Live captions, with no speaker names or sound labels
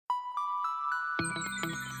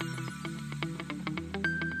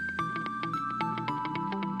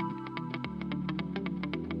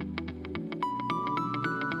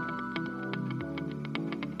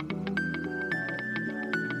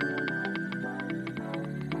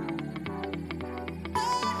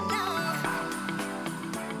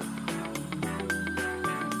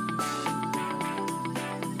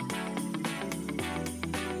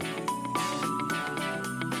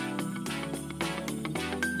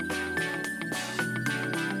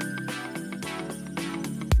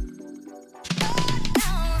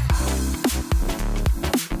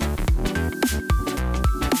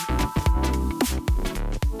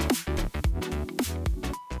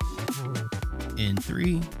In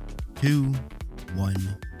 3, 2,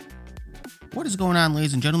 1. What is going on,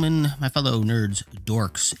 ladies and gentlemen, my fellow nerds,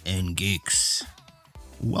 dorks, and geeks?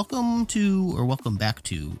 Welcome back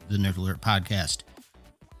to the Nerd Alert Podcast.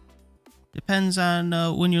 Depends on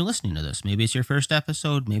when you're listening to this. Maybe it's your first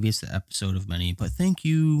episode, maybe it's the episode of many, but thank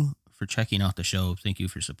you for checking out the show. Thank you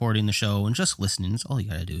for supporting the show and just listening. That's all you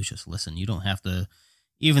gotta do is just listen. You don't have to,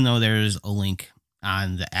 even though there's a link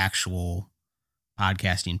on the actual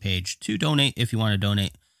podcasting page to donate if you want to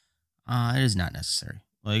donate, it is not necessary.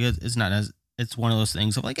 Like it's not as it's one of those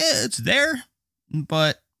things of like, it's there,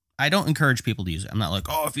 but I don't encourage people to use it. I'm not like,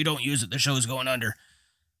 oh, if you don't use it, the show is going under.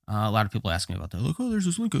 A lot of people ask me about that. Like, oh, there's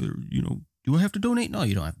this link. Do I have to donate? No,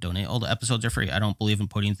 you don't have to donate. All the episodes are free. I don't believe in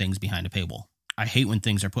putting things behind a paywall. I hate when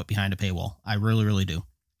things are put behind a paywall. I really, really do.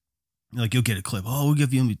 Like, you'll get a clip. Oh, we'll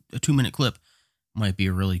give you a 2-minute clip. Might be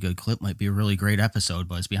a really good clip. Might be a really great episode,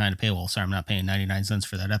 but it's behind a paywall. Sorry, I'm not paying 99 cents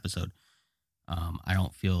for that episode. I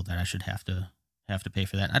don't feel that I should have to pay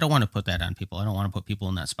for that. I don't want to put that on people. I don't want to put people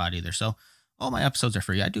in that spot either. So all my episodes are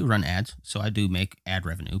free. I do run ads, so I do make ad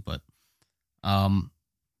revenue, but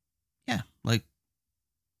yeah, like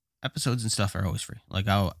episodes and stuff are always free. Like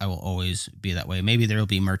I will always be that way. Maybe there'll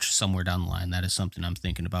be merch somewhere down the line. That is something I'm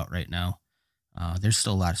thinking about right now. There's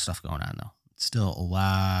still a lot of stuff going on though. Still a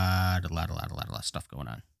lot of stuff going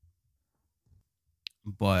on.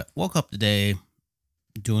 But woke up today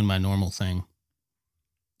doing my normal thing,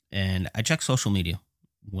 and I check social media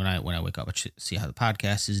when I wake up. I see how the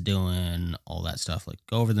podcast is doing, all that stuff. Like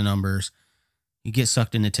go over the numbers. You get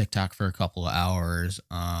sucked into TikTok for a couple of hours,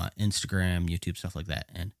 Instagram, YouTube, stuff like that.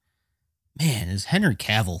 And man, this Henry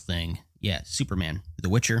Cavill thing, yeah, Superman, The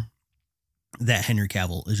Witcher, that Henry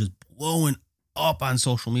Cavill is just blowing up on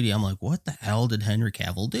social media. I'm like, what the hell did Henry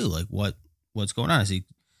Cavill do? Like, what's going on?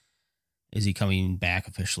 Is he coming back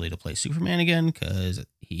officially to play Superman again? Because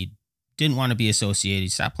he didn't want to be associated. He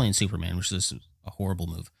stopped playing Superman, which is a horrible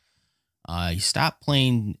move. He stopped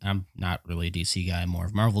playing. I'm not really a DC guy, I'm more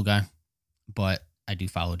of a Marvel guy, but I do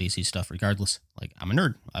follow DC stuff regardless. Like, I'm a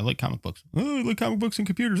nerd. I like comic books. Oh, I like comic books and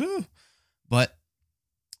computers. Oh. But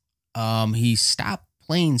he stopped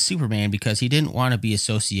playing Superman because he didn't want to be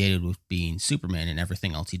associated with being Superman and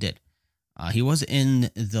everything else he did. He was in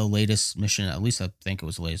the latest Mission, at least I think it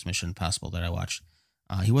was the latest Mission Impossible that I watched.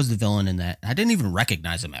 He was the villain in that. I didn't even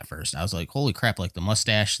recognize him at first. I was like, holy crap, like the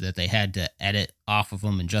mustache that they had to edit off of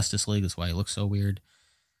him in Justice League. That's why he looks so weird.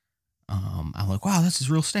 I'm like, wow, that's his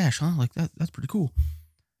real stash, huh? Like that's pretty cool.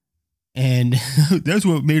 And that's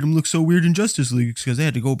what made him look so weird in Justice League, because they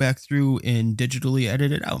had to go back through and digitally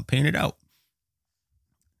edit it out, paint it out.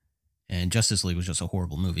 And Justice League was just a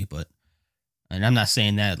horrible movie, and I'm not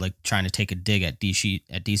saying that like trying to take a dig at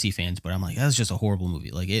DC fans, but I'm like, that's just a horrible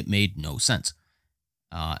movie. Like, it made no sense.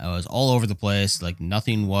 It was all over the place. Like,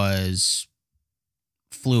 nothing was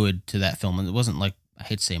fluid to that film. And it wasn't like, I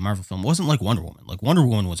hate to say a Marvel film, it wasn't like Wonder Woman. Like, Wonder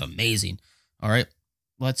Woman was amazing. All right,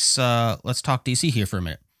 let's talk DC here for a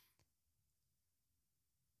minute.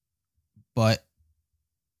 But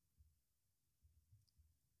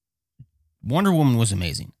Wonder Woman was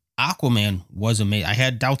amazing. Aquaman was amazing. I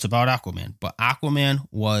had doubts about Aquaman, but Aquaman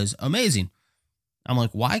was amazing. I'm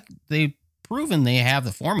like, why? They've proven they have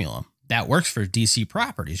the formula that works for DC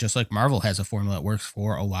properties, just like Marvel has a formula that works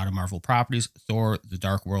for a lot of Marvel properties. Thor, The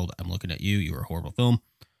Dark World, I'm looking at you. You were a horrible film.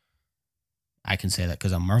 I can say that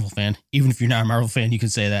because I'm a Marvel fan. Even if you're not a Marvel fan, you can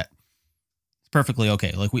say that. It's perfectly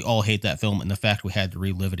okay. Like, we all hate that film, and the fact we had to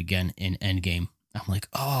relive it again in Endgame. I'm like,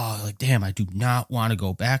 oh, like, damn, I do not want to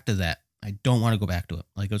go back to that. I don't want to go back to it.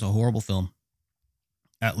 Like, it was a horrible film.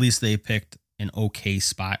 At least they picked an okay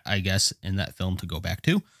spot, I guess, in that film to go back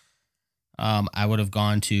to. I would have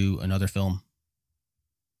gone to another film,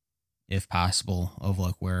 if possible, of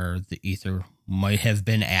like where the ether might have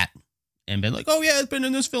been at, and been like, oh yeah, it's been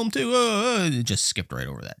in this film too. It just skipped right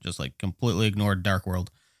over that. Just like completely ignored Dark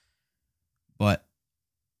World. But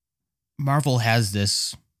Marvel has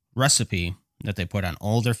this recipe that they put on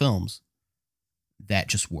all their films that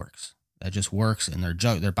just works. That just works, and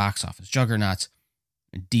their box office juggernauts.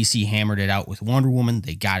 DC hammered it out with Wonder Woman.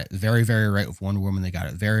 They got it very, very right with Wonder Woman. They got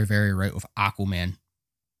it very, very right with Aquaman.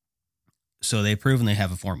 So they've proven they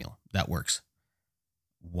have a formula that works.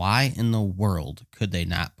 Why in the world could they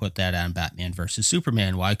not put that on Batman versus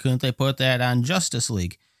Superman? Why couldn't they put that on Justice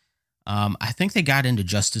League? I think they got into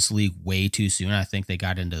Justice League way too soon. I think they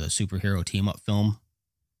got into the superhero team-up film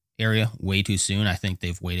area way too soon. I think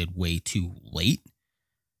they've waited way too late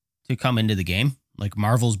to come into the game. Like,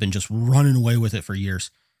 Marvel's been just running away with it for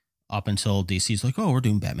years, up until DC's like, oh, we're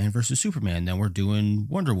doing Batman versus Superman, then we're doing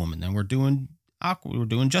Wonder Woman, then we're doing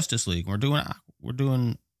Justice League, we're doing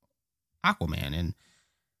Aquaman, and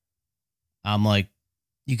I'm like,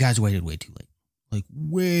 you guys waited way too late, like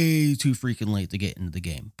way too freaking late to get into the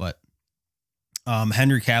game. But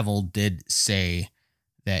Henry Cavill did say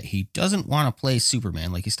that he doesn't want to play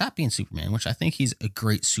Superman. Like, he stopped being Superman, which I think he's a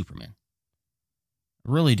great Superman.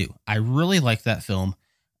 I really do. I really like that film.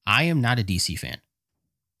 I am not a DC fan.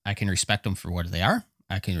 I can respect them for what they are.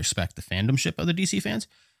 I can respect the fandomship of the DC fans,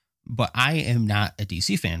 but I am not a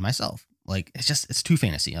DC fan myself. Like, it's too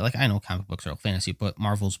fantasy. I know comic books are all fantasy, but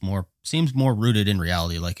Marvel's seems more rooted in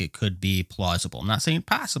reality. Like, it could be plausible. I'm not saying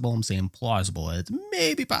possible. I'm saying plausible. It's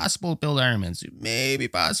maybe possible to build Iron Man suit. Maybe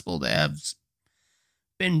possible to have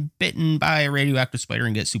been bitten by a radioactive spider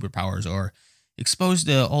and get superpowers, or exposed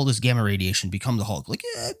to all this gamma radiation, become the Hulk. Like,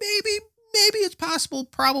 yeah, maybe it's possible.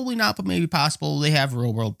 Probably not, but maybe possible. They have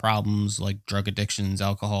real world problems like drug addictions,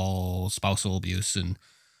 alcohol, spousal abuse, and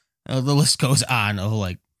the list goes on. Of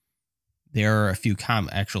like, there are a few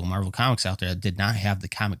actual Marvel comics out there that did not have the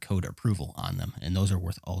comic code approval on them, and those are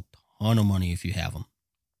worth a ton of money if you have them.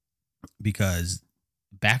 Because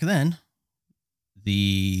back then,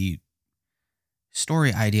 the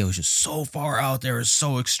story idea was just so far out there, it was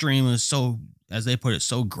so extreme, it was so, as they put it,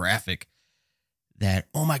 so graphic that,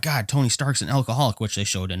 oh my God, Tony Stark's an alcoholic, which they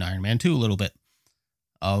showed in Iron Man 2 a little bit,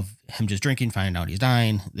 of him just drinking, finding out he's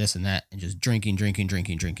dying, this and that, and just drinking.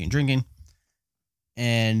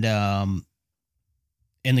 And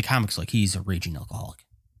in the comics, like, he's a raging alcoholic,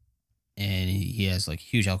 and he has like a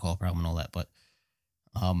huge alcohol problem and all that. But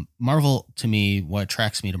Marvel, to me, what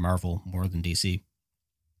attracts me to Marvel more than DC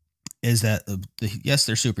is that yes,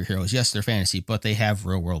 they're superheroes, yes, they're fantasy, but they have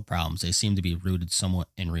real world problems. They seem to be rooted somewhat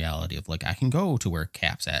in reality. Of like, I can go to where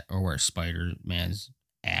Cap's at, or where Spider-Man's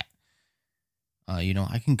at.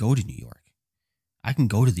 I can go to New York. I can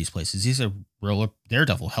go to these places. These are real.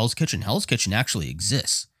 Daredevil, Hell's Kitchen. Hell's Kitchen actually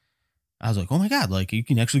exists. I was like, oh my God, like, you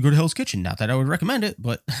can actually go to Hell's Kitchen. Not that I would recommend it,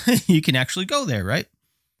 but you can actually go there, right?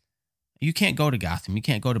 You can't go to Gotham. You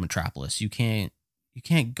can't go to Metropolis. You can't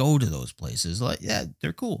go to those places. Like, yeah,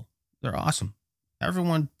 they're cool. They're awesome.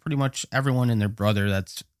 Pretty much everyone and their brother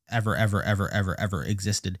that's ever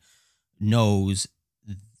existed knows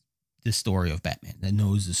the story of Batman, that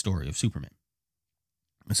knows the story of Superman.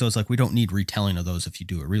 And so it's like, we don't need retelling of those if you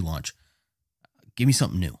do a relaunch. Give me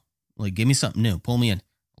something new. Like, give me something new. Pull me in.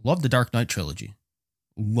 Love the Dark Knight trilogy.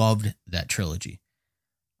 Loved that trilogy.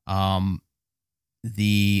 The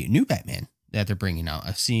new Batman that they're bringing out,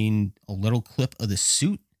 I've seen a little clip of the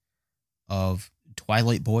suit of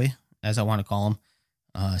Twilight Boy, as I want to call him,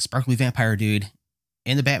 sparkly vampire dude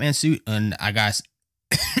in the Batman suit, and I gotta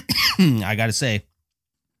say,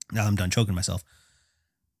 now I'm done choking myself.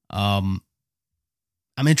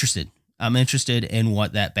 I'm interested. I'm interested in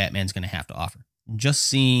what that Batman's going to have to offer. Just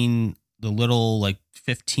seeing the little, like,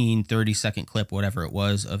 15, 30-second clip, whatever it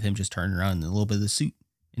was, of him just turning around in a little bit of the suit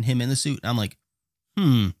and him in the suit, I'm like,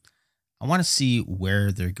 I want to see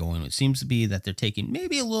where they're going. It seems to be that they're taking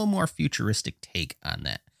maybe a little more futuristic take on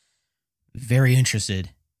that. Very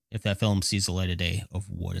interested if that film sees the light of day of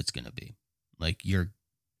what it's going to be. Like, you're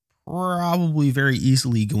probably very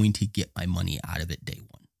easily going to get my money out of it day one.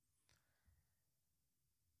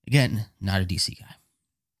 Again, not a DC guy.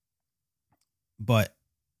 But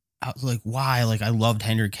I was like, why? Like, I loved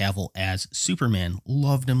Henry Cavill as Superman.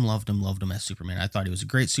 Loved him as Superman. I thought he was a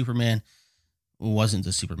great Superman. Wasn't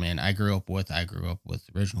the Superman I grew up with. I grew up with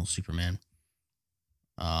original Superman.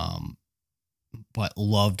 But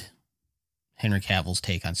loved Henry Cavill's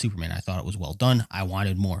take on Superman. I thought it was well done. I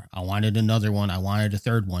wanted more. I wanted another one. I wanted a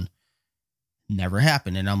third one. Never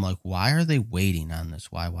happened. And I'm like, why are they waiting on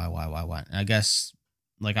this? Why? And I guess,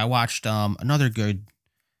 like, I watched another good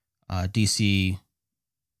DC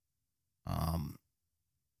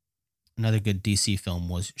film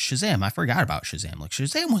was Shazam. I forgot about Shazam. Like,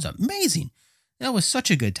 Shazam was amazing. That was such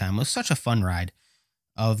a good time. It was such a fun ride.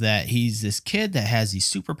 Of that, he's this kid that has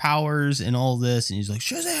these superpowers and all this, and he's like,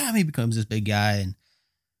 Shazam, he becomes this big guy.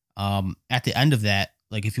 And at the end of that,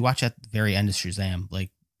 like, if you watch at the very end of Shazam,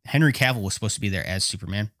 like, Henry Cavill was supposed to be there as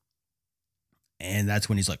Superman. And that's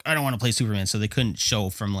when he's like, I don't want to play Superman. So they couldn't show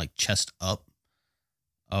from, like, chest up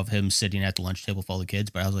of him sitting at the lunch table with all the kids.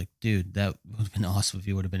 But I was like, dude, that would have been awesome if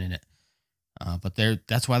he would have been in it. But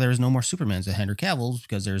that's why there's no more Supermans at Henry Cavill's,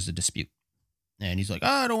 because there's a dispute. And he's like,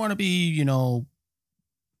 I don't want to be,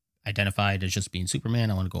 identified as just being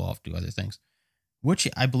Superman. I want to go off, do other things, which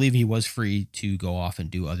I believe he was free to go off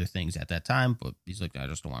and do other things at that time. But he's like, I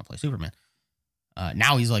just don't want to play Superman.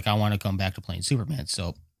 Now he's like, I want to come back to playing Superman.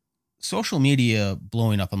 So social media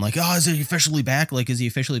blowing up. I'm like, oh, is he officially back? Like, is he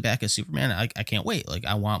officially back as Superman? I can't wait. Like,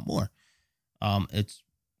 I want more.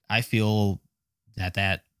 I feel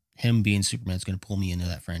that him being Superman is going to pull me into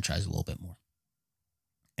that franchise a little bit more.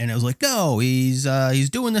 And it was like, no, he's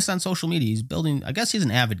doing this on social media. He's building, I guess he's an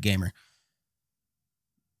avid gamer.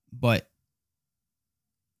 But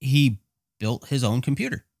he built his own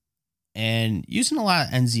computer and using a lot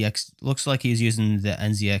of NZX. Looks like he's using the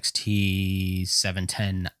NZXT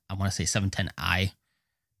 710. I want to say 710i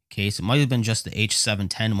case. It might have been just the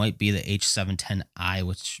H710. It might be the H710i,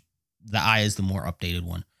 which the I is the more updated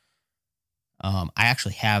one. I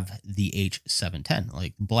actually have the H710,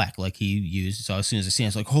 like black, like he used. So as soon as I see it, I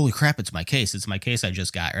was like, holy crap, it's my case. It's my case I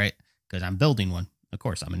just got, right? Because I'm building one. Of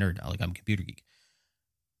course, I'm a nerd. Like, I'm a computer geek.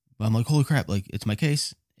 But I'm like, holy crap, like, it's my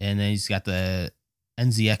case. And then he's got the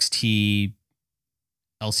NZXT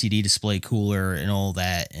LCD display cooler and all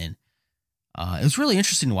that. And it was really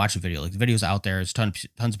interesting to watch the video. Like, the video's out there. There's tons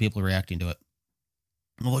of people reacting to it.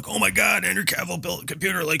 And I'm like, oh my God, Henry Cavill built a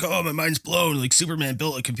computer. Like, oh, my mind's blown. Like, Superman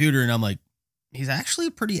built a computer. And I'm like, he's actually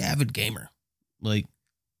a pretty avid gamer. Like,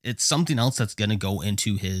 it's something else that's going to go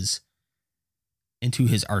into his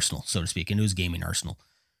arsenal, so to speak, into his gaming arsenal.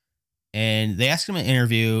 And they asked him in an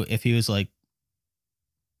interview if he was like,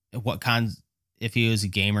 if he was a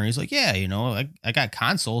gamer. He's like, yeah, you know, I got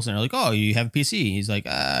consoles. And they're like, oh, you have a PC? He's like,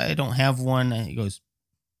 I don't have one. He goes,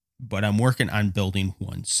 but I'm working on building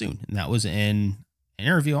one soon. And that was in an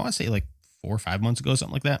interview, I want to say like 4 or 5 months ago,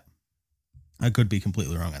 something like that. I could be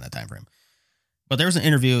completely wrong on that time frame. But there was an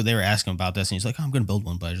interview, they were asking about this, and he's like, oh, I'm going to build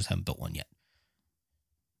one, but I just haven't built one yet.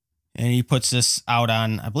 And he puts this out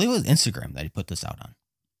on, I believe it was Instagram that he put this out on.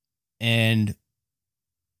 And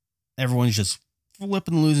everyone's just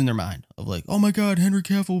flipping, losing their mind of like, oh my God, Henry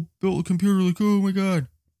Cavill built a computer, like, oh my God.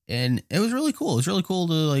 And it was really cool. It was really cool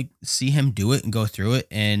to like see him do it and go through it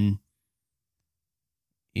and,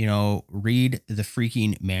 you know, read the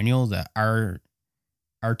freaking manual, the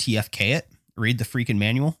RTFK it, read the freaking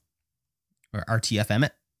manual. Or RTFM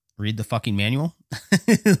it, read the fucking manual.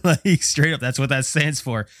 Like, straight up, that's what that stands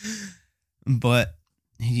for. But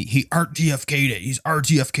he RTFK'd it. He's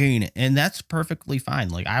RTFKing it. And that's perfectly fine.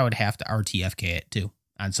 Like, I would have to RTFK it too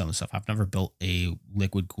on some of the stuff. I've never built a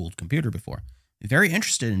liquid cooled computer before. I'm very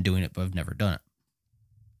interested in doing it, but I've never done it.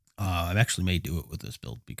 I've actually may do it with this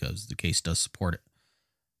build because the case does support it.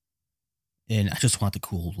 And I just want the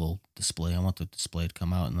cool little display. I want the display to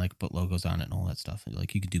come out and like put logos on it and all that stuff.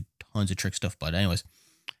 Like, you could do tons of trick stuff. But anyways,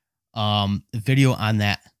 video on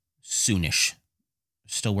that soonish.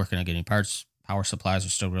 Still working on getting parts. Power supplies are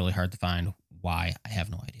still really hard to find. Why? I have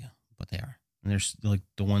no idea, but they are. And there's like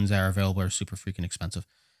the ones that are available are super freaking expensive.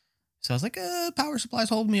 So I was like, power supplies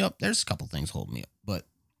holding me up. There's a couple things holding me up, but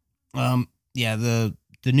yeah, the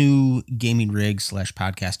new gaming rig /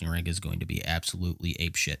 podcasting rig is going to be absolutely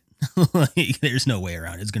ape shit. Like, there's no way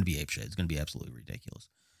around it. It's going to be ape shit. It's going to be absolutely ridiculous.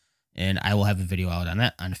 And I will have a video out on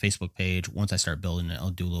that on the Facebook page. Once I start building it,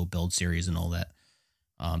 I'll do a little build series and all that.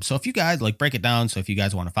 So if you guys like break it down, so if you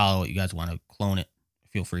guys want to follow it, you guys want to clone it,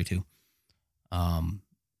 feel free to.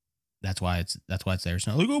 That's why it's there. It's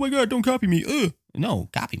not like, oh my God, don't copy me. No,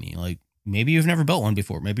 copy me. Like, maybe you've never built one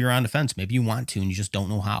before. Maybe you're on the fence. Maybe you want to and you just don't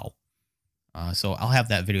know how. So I'll have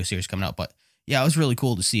that video series coming out. But yeah, it was really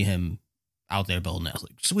cool to see him out there building it. I was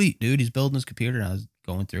like, sweet, dude, he's building his computer. And I was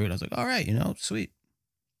going through it. I was like, all right, you know, sweet.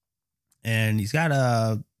 And he's got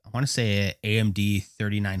I want to say a AMD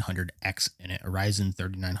 3900X in it, a Ryzen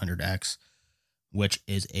 3900X, which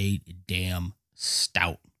is a damn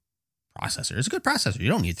stout processor. It's a good processor. You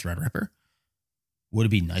don't need Threadripper. Would it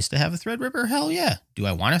be nice to have a Threadripper? Hell yeah. Do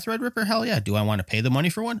I want a Threadripper? Hell yeah. Do I want to pay the money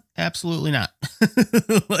for one? Absolutely not.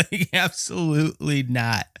 Like, absolutely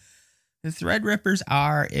not. The Threadrippers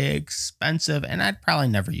are expensive, and I'd probably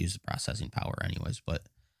never use the processing power anyways, but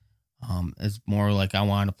it's more like I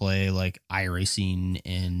want to play like iRacing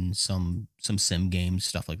and some sim games,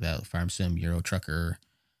 stuff like that, Farm Sim, Euro Trucker,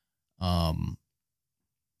 World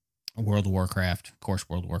of Warcraft. Of course,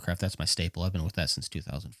 World of Warcraft, that's my staple. I've been with that since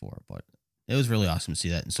 2004, but it was really awesome to see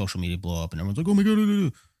that in social media blow up and everyone's like, oh my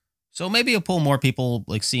God. So maybe it'll pull more people,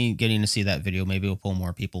 like getting to see that video. Maybe it'll pull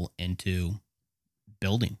more people into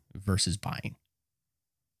building versus buying.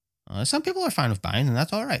 Some people are fine with buying, and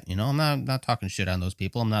that's all right. You know, I'm not talking shit on those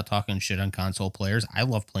people. I'm not talking shit on console players. I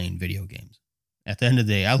love playing video games. At the end of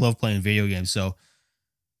the day, I love playing video games. So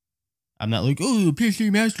I'm not like, oh, PC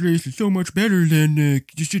Master Race is so much better than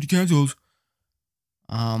just shitty consoles.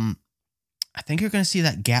 I think you're going to see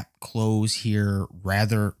that gap close here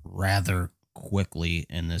rather quickly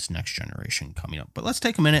in this next generation coming up. But let's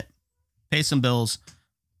take a minute, pay some bills,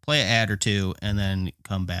 play an ad or two, and then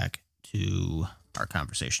come back to our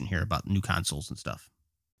conversation here about new consoles and stuff.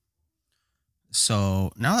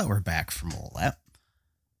 So now that we're back from all that,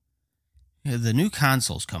 the new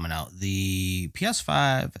consoles coming out, the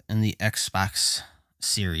PS5 and the Xbox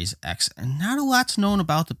Series X, and not a lot's known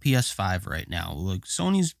about the PS5 right now. Like,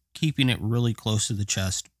 Sony's keeping it really close to the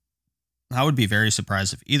chest. I would be very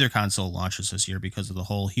surprised if either console launches this year because of the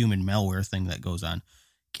whole human malware thing that goes on.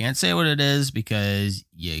 Can't say what it is because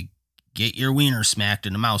you get your wiener smacked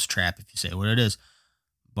in a mousetrap if you say what it is.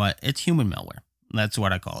 But it's human malware. That's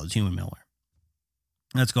what I call it. It's human malware.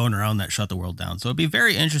 That's going around that shut the world down. So it'd be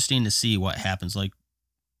very interesting to see what happens. Like,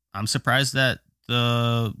 I'm surprised that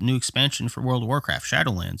the new expansion for World of Warcraft,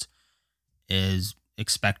 Shadowlands, is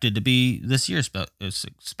expected to be this year. It's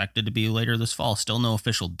expected to be later this fall. Still no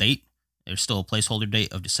official date. There's still a placeholder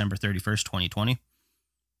date of December 31st, 2020.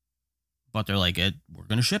 But they're like, we're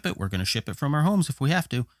going to ship it. We're going to ship it from our homes if we have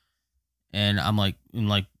to. And I'm like,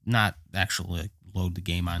 not actually like load the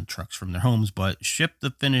game on trucks from their homes, but ship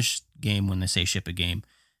the finished game. When they say ship a game,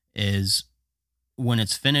 is when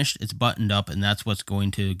it's finished, it's buttoned up, and that's what's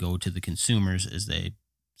going to go to the consumers as they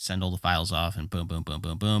send all the files off, and boom, boom, boom,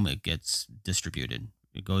 boom, boom, it gets distributed.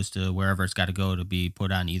 It goes to wherever it's got to go to be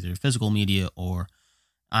put on either physical media or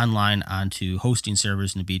online onto hosting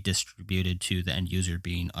servers and to be distributed to the end user,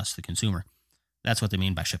 being us, the consumer. That's what they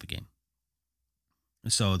mean by ship a game.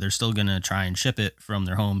 So they're still going to try and ship it from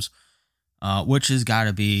their homes, which has got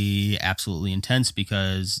to be absolutely intense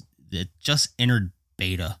because it just entered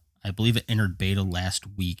beta. I believe it entered beta last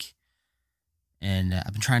week, and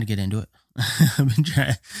I've been trying to get into it.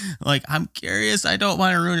 I'm curious. I don't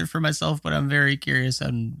want to ruin it for myself, but I'm very curious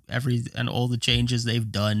on all the changes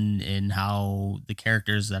they've done in how the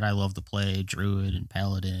characters that I love to play, Druid and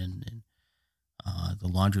Paladin, and the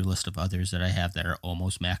laundry list of others that I have that are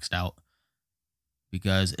almost maxed out.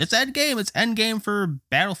 Because it's endgame. It's endgame for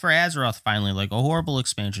Battle for Azeroth, finally. Like, a horrible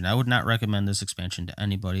expansion. I would not recommend this expansion to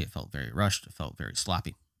anybody. It felt very rushed. It felt very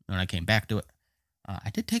sloppy. When I came back to it, I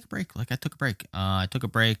did take a break. I took a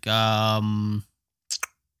break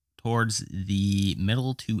towards the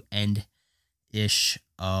middle to end-ish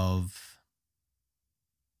of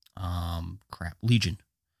Legion.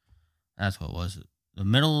 That's what it was. The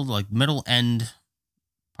middle end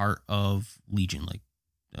part of Legion.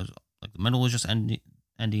 The middle was just ending,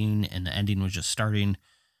 and the ending was just starting.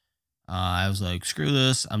 I was like, screw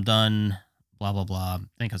this, I'm done, blah, blah, blah.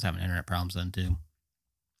 I think I was having internet problems then, too.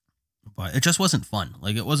 But it just wasn't fun.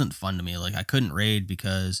 It wasn't fun to me. I couldn't raid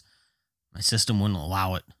because my system wouldn't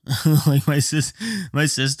allow it. My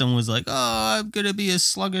system was like, oh, I'm going to be a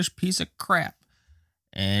sluggish piece of crap.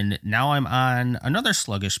 And now I'm on another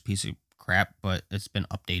sluggish piece of crap, but it's been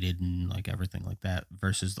updated and everything like that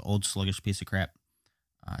versus the old sluggish piece of crap.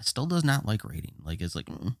 Still does not like raiding. It's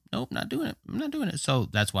nope, not doing it. I'm not doing it. So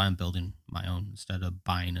that's why I'm building my own instead of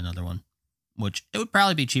buying another one, which it would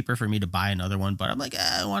probably be cheaper for me to buy another one. But I'm like,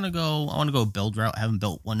 I want to go build route. I haven't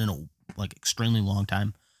built one in a extremely long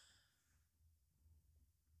time.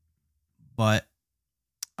 But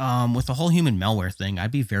with the whole human malware thing,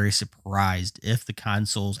 I'd be very surprised if the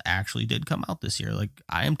consoles actually did come out this year.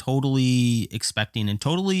 I am totally expecting and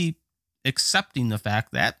totally accepting the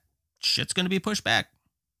fact that shit's going to be pushed back.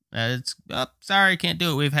 Sorry, can't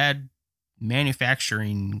do it. We've had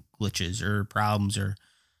manufacturing glitches or problems or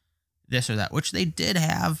this or that, which they did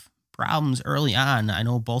have problems early on. I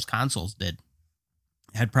know both consoles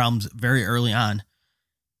had problems very early on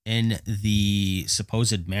in the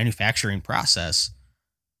supposed manufacturing process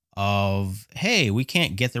of, hey, we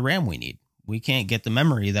can't get the RAM we need. We can't get the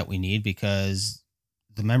memory that we need because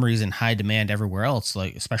the memory is in high demand everywhere else,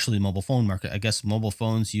 especially the mobile phone market. I guess mobile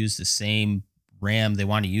phones use the same RAM they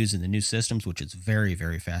want to use in the new systems, which is very,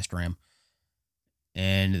 very fast RAM.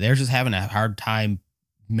 And they're just having a hard time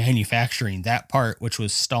manufacturing that part, which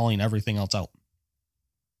was stalling everything else out.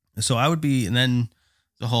 So and then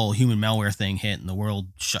the whole human malware thing hit and the world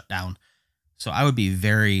shut down. So I would be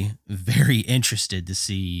very, very interested to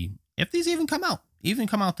see if these even come out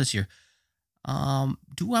this year.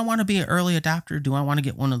 Do I want to be an early adopter? Do I want to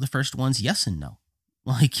get one of the first ones? Yes and no.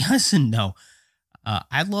 Yes and no.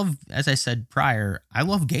 I love, as I said prior, I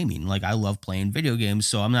love gaming. I love playing video games.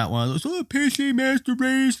 So I'm not one of those, PC Master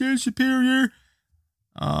Race is superior.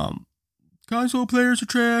 Console players are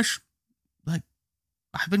trash.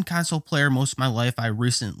 I've been console player most of my life. I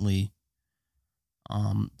recently,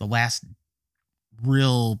 the last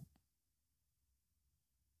real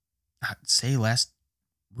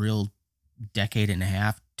decade and a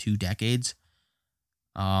half, 2 decades,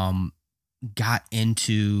 got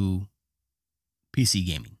into PC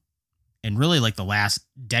gaming, and really the last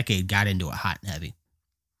decade got into it hot and heavy.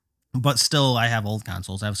 But still, I have old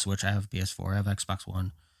consoles. I have Switch, I have PS4, I have Xbox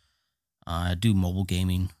One. I do mobile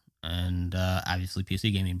gaming and obviously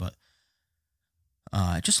PC gaming, but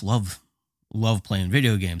I just love playing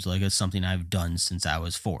video games. It's something I've done since I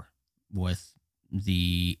was 4 with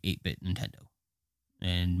the 8-bit Nintendo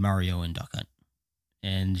and Mario and Duck Hunt,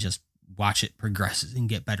 and just watch it progress and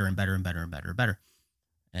get better and better and better and better and better.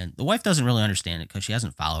 And the wife doesn't really understand it because she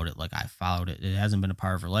hasn't followed it like I followed it. It hasn't been a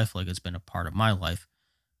part of her life like it's been a part of my life.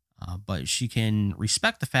 But she can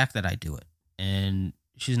respect the fact that I do it, and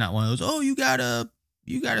she's not one of those. Oh, you gotta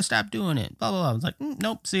stop doing it. Blah blah blah. I was like,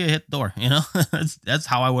 nope. See, I hit the door. That's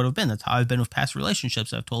how I would have been. That's how I've been with past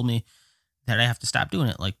relationships that have told me that I have to stop doing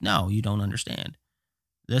it. Like, no, you don't understand.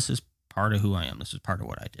 This is part of who I am. This is part of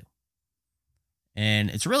what I do. And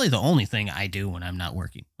it's really the only thing I do when I'm not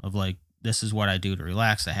working. Of like, this is what I do to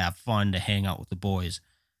relax, to have fun, to hang out with the boys,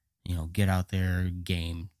 get out there,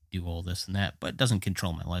 game, do all this and that, but it doesn't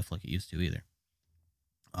control my life like it used to either.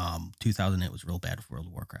 2008 was real bad for World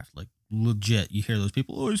of Warcraft. Like, legit, you hear those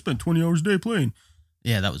people, oh, you spent 20 hours a day playing.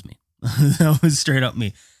 Yeah, that was me. That was straight up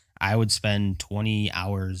me. I would spend 20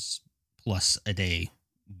 hours plus a day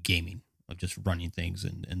gaming, of just running things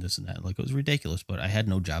and this and that. Like, it was ridiculous, but I had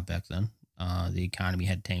no job back then. The economy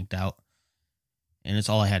had tanked out, and it's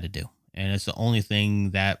all I had to do. And it's the only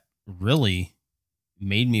thing that really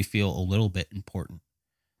made me feel a little bit important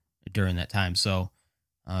during that time. So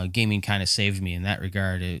gaming kind of saved me in that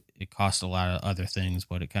regard. It cost a lot of other things,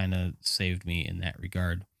 but it kind of saved me in that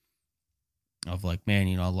regard of like,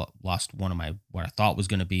 man, I lost one of what I thought was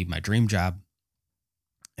going to be my dream job,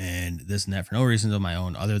 and this and that for no reasons of my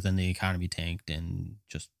own other than the economy tanked and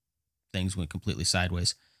just things went completely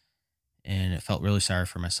sideways. And it felt really sorry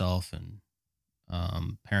for myself, and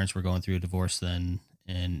parents were going through a divorce then,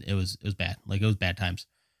 and it was bad. Like, it was bad times.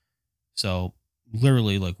 So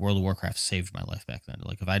literally, like, World of Warcraft saved my life back then.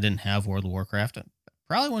 Like, if I didn't have World of Warcraft, I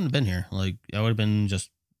probably wouldn't have been here. Like, I would have been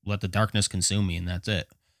just let the darkness consume me, and that's it.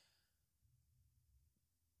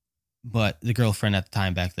 But the girlfriend at the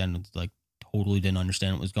time back then was like, totally didn't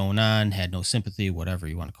understand what was going on, had no sympathy, whatever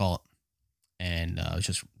you want to call it, and was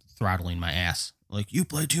just throttling my ass. Like, you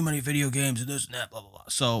play too many video games and this and that, blah, blah, blah.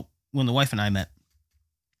 So when the wife and I met,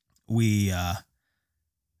 we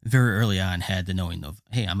very early on had the knowing of,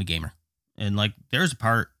 hey, I'm a gamer. And like, there's a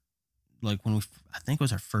part, like when I think it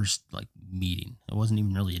was our first like meeting. It wasn't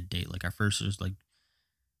even really a date. Like, our first was like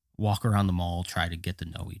walk around the mall, try to get to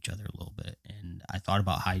know each other a little bit. And I thought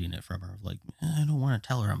about hiding it from her. Like, I don't want to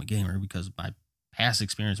tell her I'm a gamer because my past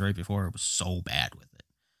experience right before it was so bad with it.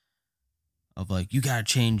 Of like, you got to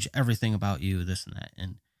change everything about you, this and that.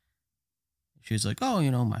 And she was like, oh,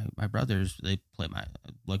 my brothers, they play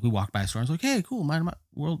like, we walked by a store. I was like, hey, cool. My not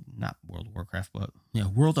World of Warcraft, but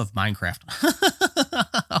World of Minecraft.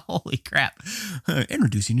 Holy crap.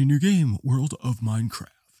 Introducing a new game, World of Minecraft.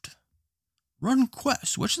 Run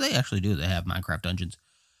quests, which they actually do. They have Minecraft Dungeons,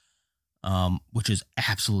 which is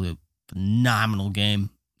absolute phenomenal game.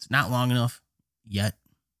 It's not long enough yet.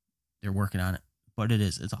 They're working on it. But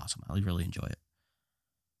it's awesome. I really enjoy it.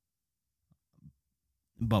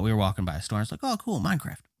 But we were walking by a store. I was like, oh, cool,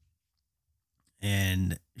 Minecraft.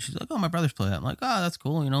 And she's like, oh, my brothers play that. I'm like, oh, that's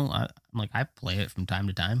cool. I'm like, I play it from time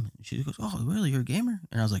to time. And she goes, oh, really? You're a gamer?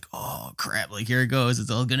 And I was like, oh, crap. Like, here it goes.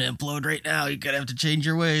 It's all going to implode right now. You're going to have to change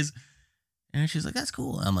your ways. And she's like, that's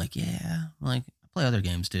cool. I'm like, yeah. I'm like, I play other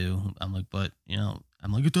games too. I'm like, but,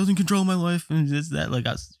 I'm like, it doesn't control my life. And it's that. Like,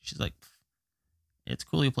 she's like, it's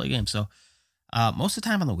cool you play games. So, most of the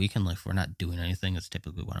time on the weekend, like, if we're not doing anything, that's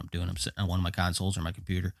typically what I'm doing. I'm sitting on one of my consoles or my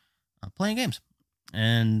computer playing games.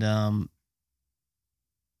 And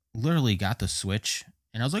literally got the Switch.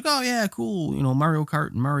 And I was like, oh, yeah, cool. Mario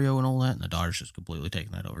Kart and Mario and all that. And the daughter's just completely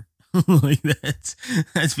taking that over. Like,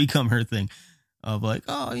 that's become her thing. Of like,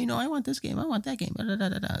 oh, I want this game. I want that game. And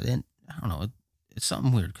I don't know. It's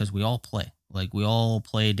something weird because we all play. Like, we all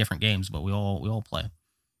play different games, but we all play.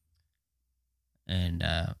 And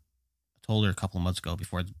told her a couple of months ago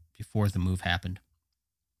before the move happened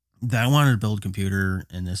that I wanted to build a computer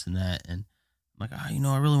and this and that. And I'm like, I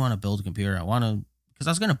really want to build a computer. Because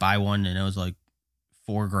I was going to buy one and it was like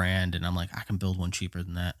 $4,000. And I'm like, I can build one cheaper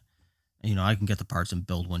than that. And, I can get the parts and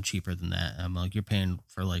build one cheaper than that. And I'm like, you're paying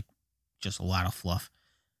for like just a lot of fluff,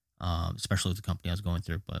 especially with the company I was going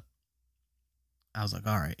through. But I was like,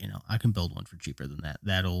 all right, I can build one for cheaper than that.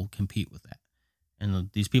 That'll compete with that.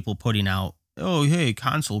 And these people putting out, oh, hey,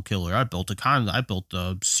 console killer. I built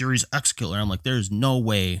a Series X killer. I'm like, there's no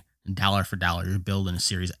way, dollar for dollar, you're building a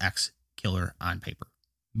Series X killer on paper.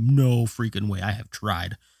 No freaking way. I have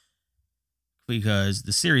tried. Because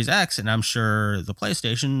the Series X, and I'm sure the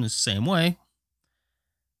PlayStation is the same way,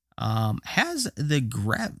 has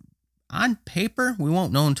the on paper. We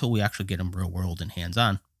won't know until we actually get them real world and hands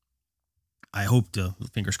on. I hope to,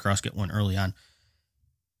 fingers crossed, get one early on.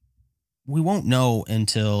 We won't know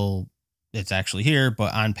until it's actually here,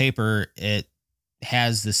 but on paper, it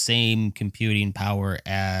has the same computing power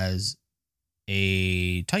as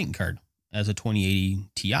a Titan card, as a 2080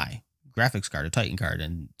 Ti graphics card, a Titan card.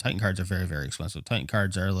 And Titan cards are very, very expensive. Titan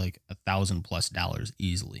cards are like $1,000+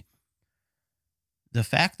 easily. The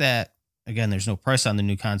fact that, again, there's no price on the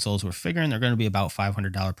new consoles, we're figuring they're going to be about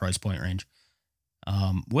 $500 price point range.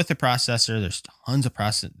 With the processor, there's tons of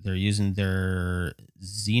process. They're using their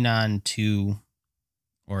Xenon 2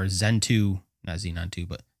 or Zen 2, not Xenon 2,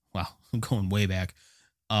 but wow, I'm going way back.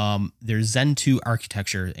 Their Zen 2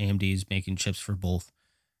 architecture. AMD is making chips for both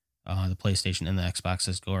the PlayStation and the Xbox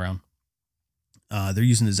as go around. They're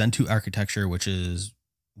using the Zen 2 architecture, which is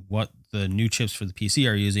what the new chips for the PC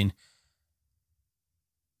are using.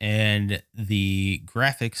 And the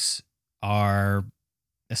graphics are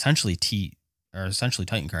essentially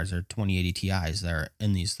Titan cards. They're 2080 Ti's that are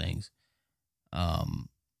in these things. Like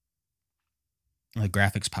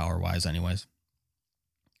graphics power wise, anyways.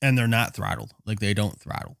 And they're not throttled. Like they don't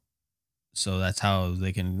throttle. So that's how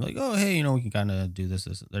they can like, oh, hey, you know, we can kind of do this.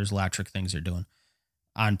 There's a lot of trick things they're doing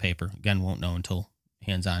on paper. Again, won't know until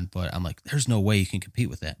hands on. But I'm like, there's no way you can compete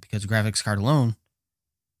with that because graphics card alone,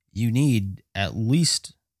 you need at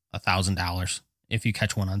least $1,000 if you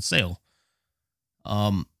catch one on sale.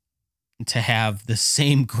 To have the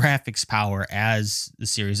same graphics power as the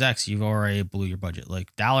Series X, you've already blew your budget.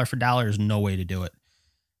 Like dollar for dollar is no way to do it.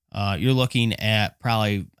 You're looking at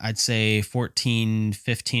probably, I'd say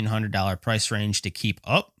 $1,500 price range to keep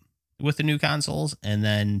up with the new consoles. And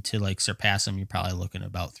then to like surpass them, you're probably looking at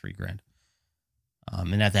about $3,000.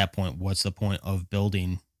 And at that point, what's the point of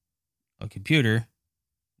building a computer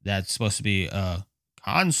that's supposed to be a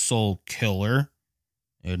console killer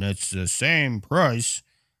and it's the same price?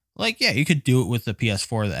 Like, yeah, you could do it with the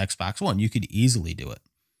PS4 or the Xbox One. You could easily do it.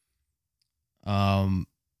 The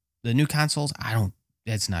new consoles,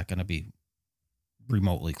 it's not going to be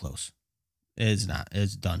remotely close. It's not.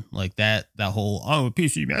 It's done. Like that whole,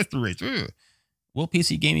 PC master race. Will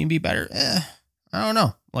PC gaming be better? I don't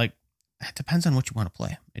know. Like, it depends on what you want to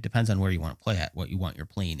play. It depends on where you want to play at, what you want your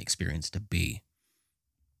playing experience to be.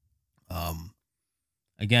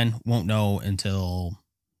 Again, won't know until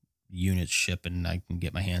units ship and I can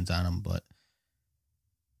get my hands on them, but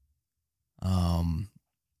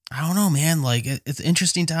I don't know, man. Like it's an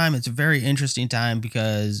interesting time. It's a very interesting time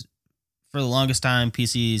because for the longest time,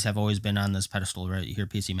 PCs have always been on this pedestal, right? You hear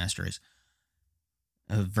PC Master Race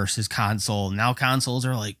versus console. Now consoles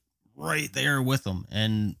are like right there with them,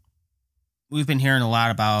 and we've been hearing a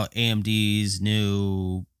lot about AMD's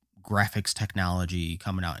new graphics technology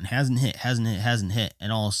coming out and hasn't hit,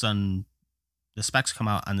 and all of a sudden the specs come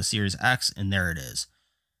out on the Series X and there it is.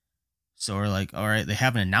 So we're like, all right, they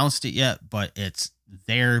haven't announced it yet, but it's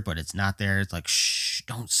there, but it's not there. It's like, shh,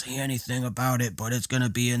 don't say anything about it, but it's going to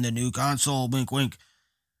be in the new console, wink, wink.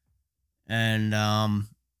 And I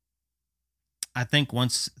think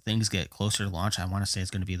once things get closer to launch, I want to say it's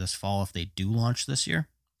going to be this fall if they do launch this year,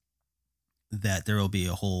 that there will be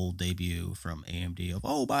a whole debut from AMD of,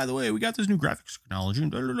 oh, by the way, we got this new graphics technology.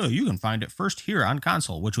 You can find it first here on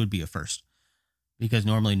console, which would be a first. Because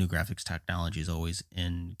normally new graphics technology is always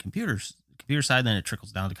in computer side, then it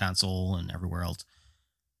trickles down to console and everywhere else.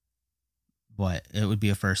 But it would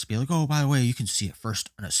be a first to be like, oh, by the way, you can see it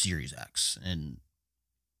first on a Series X. And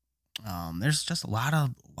there's just a lot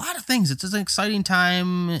of things. It's an exciting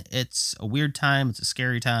time. It's a weird time. It's a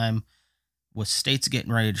scary time. With states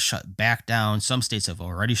getting ready to shut back down. Some states have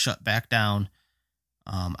already shut back down.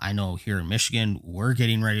 I know here in Michigan, we're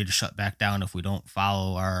getting ready to shut back down if we don't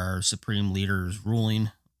follow our supreme leader's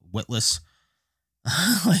ruling, Witless.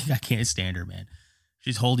 Like, I can't stand her, man.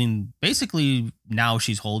 She's holding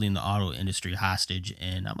the auto industry hostage.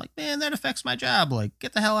 And I'm like, man, that affects my job. Like,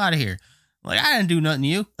 get the hell out of here. Like, I didn't do nothing to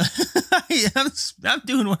you. I'm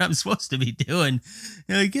doing what I'm supposed to be doing.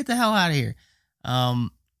 Like, get the hell out of here.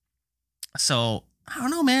 So I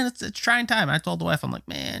don't know, man. It's trying time. I told the wife, I'm like,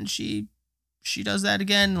 man, she does that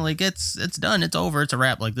again. Like it's done. It's over. It's a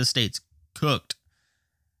wrap. Like this state's cooked.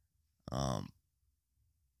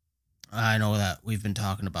 I know that we've been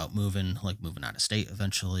talking about moving out of state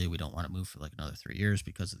eventually. We don't want to move for like another 3 years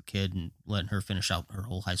because of the kid and letting her finish out her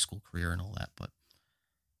whole high school career and all that. But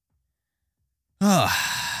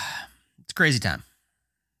it's a crazy time.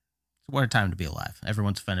 What a time to be alive.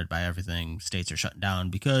 Everyone's offended by everything. States are shutting down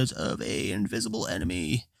because of a invisible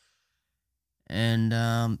enemy. And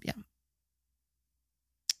yeah.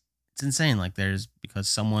 It's insane. Like because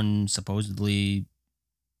someone supposedly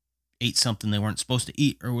ate something they weren't supposed to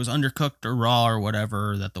eat or was undercooked or raw or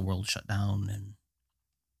whatever, that the world shut down. And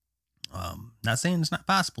not saying it's not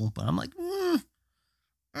possible, but I'm like,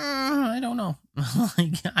 I don't know.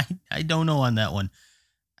 Like I don't know on that one.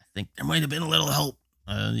 I think there might have been a little help.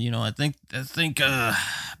 I think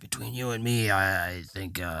between you and me, I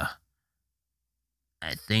think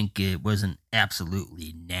it wasn't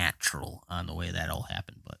absolutely natural on the way that all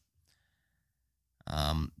happened, but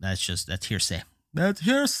that's hearsay. That's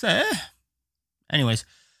hearsay. Anyways,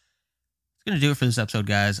 it's gonna do it for this episode,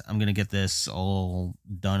 guys. I'm gonna get this all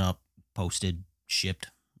done up, posted, shipped.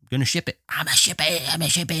 I'm gonna ship it. I'm gonna ship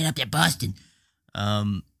it up to Boston.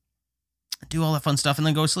 Do all that fun stuff and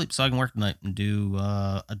then go to sleep so I can work tonight and do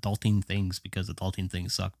adulting things, because adulting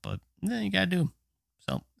things suck, but you gotta do them.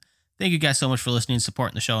 So thank you guys so much for listening,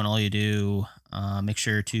 supporting the show, and all you do. Make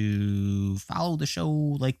sure to follow the show,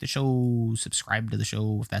 like the show, subscribe to the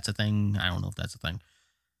show if that's a thing. I don't know if that's a thing.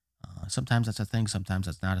 Sometimes that's a thing, sometimes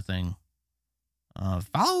that's not a thing.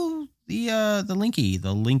 Follow the Linky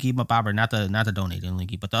Mabobber, not the donating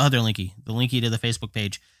Linky, but the other Linky, the Linky to the Facebook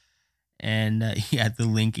page. And the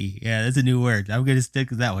Linky. Yeah, that's a new word. I'm gonna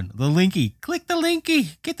stick with that one. The Linky. Click the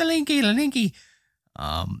Linky. Get the Linky.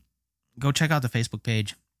 Go check out the Facebook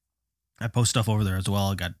page. I post stuff over there as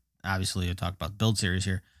well. I got, obviously, I talk about the build series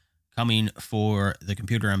here coming for the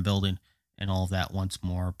computer I'm building and all of that once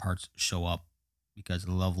more parts show up, because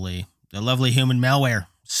the lovely human malware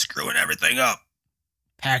screwing everything up.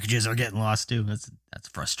 Packages are getting lost too. That's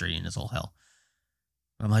frustrating as all hell.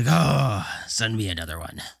 I'm like, oh, send me another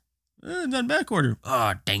one. Not back order.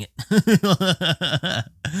 Oh, dang it.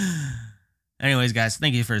 Anyways, guys,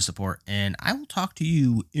 thank you for your support, and I will talk to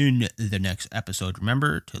you in the next episode.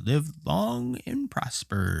 Remember to live long and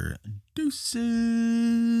prosper.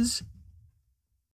 Deuces.